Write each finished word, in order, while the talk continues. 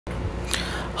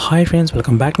Hi friends,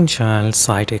 welcome back to the channel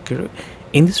SciTech.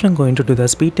 In this one, I'm going to do the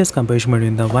speed test comparison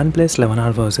between the Oneplus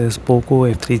 11R versus Poco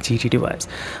F3 GT device.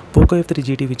 Poco F3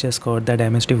 GT, which has got the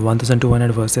Dimensity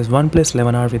 1200 versus Oneplus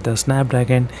 11R with the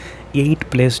Snapdragon 8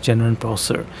 Plus Gen 1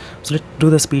 processor. So let's do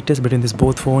the speed test between these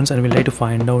both phones and we'll try to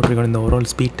find out regarding the overall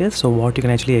speed test. So what you can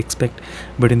actually expect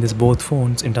between these both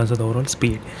phones in terms of the overall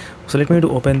speed. So let me to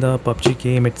open the PUBG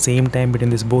game at same time between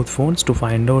these both phones to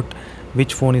find out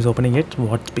which phone is opening at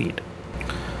what speed.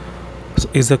 So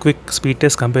is a quick speed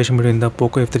test comparison between the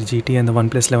Poco F3 GT and the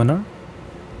Oneplus 11R.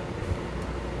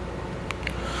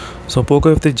 So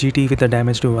Poco F3 GT with the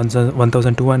Dimensity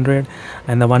 1200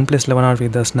 and the Oneplus 11R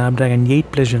with the Snapdragon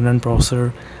 8 Plus Gen 1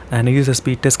 processor, and it is a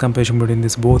speed test comparison between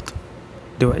these both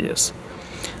devices.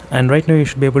 And right now you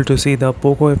should be able to see the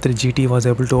Poco F3 GT was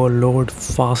able to load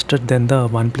faster than the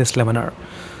Oneplus 11R.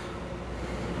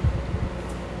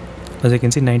 As you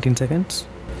can see, 19 seconds.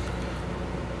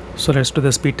 So let's do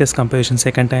the speed test comparison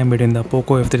second time between the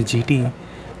Poco F3 GT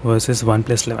versus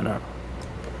Oneplus 11R.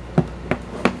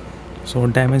 So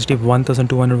Dimensity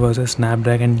 1200 versus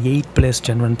Snapdragon 8 Plus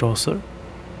Gen 1 processor,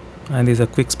 and this is a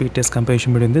quick speed test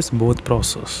comparison between this both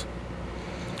processors.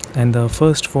 And the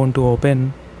first phone to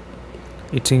open,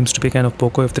 it seems to be kind of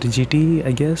Poco F3 GT,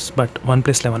 I guess, but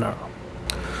Oneplus 11R.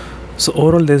 So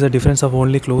overall there's a difference of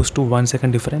only close to 1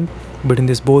 second difference between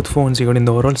these both phones regarding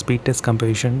the overall speed test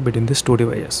comparison between these two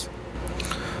devices.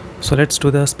 So let's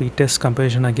do the speed test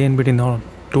comparison again between the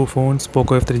two phones,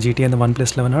 Poco F3 GT and the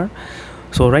Oneplus 11R.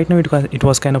 So right now it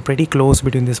was kind of pretty close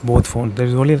between these both phones. There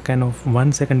is only a kind of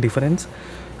 1 second difference.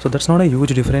 So that's not a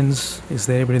huge difference is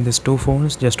there between these two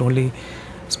phones, just only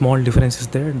small difference is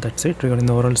there. That's it regarding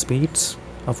the overall speeds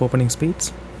of opening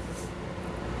speeds.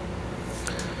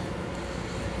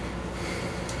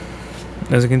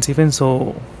 As you can see, friends,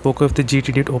 so Poco F3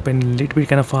 GT did open a little bit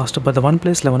kind of faster, but the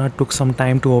Oneplus 11R took some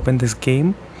time to open this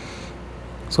game.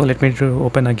 So let me to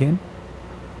open again.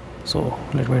 So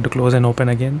let me to close and open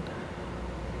again.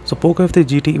 So Poco F3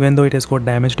 GT, even though it has got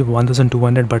Dimensity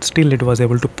 1200, but still it was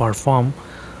able to perform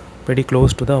pretty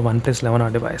close to the Oneplus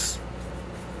 11R device.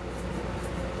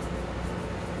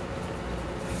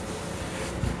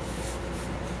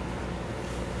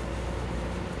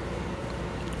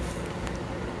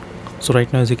 So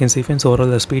right now, as you can see, friends, overall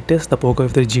the speed test, the Poco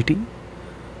F3 GT,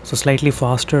 so slightly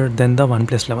faster than the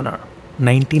Oneplus 11R,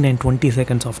 19 and 20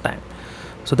 seconds of time.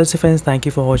 So that's it, friends. Thank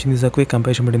you for watching. This is a quick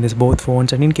comparison between these both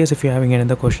phones, and in case if you're having any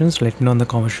other questions, let me know in the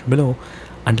comments below.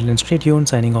 Until then, stay tuned,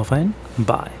 signing off, and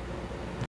bye.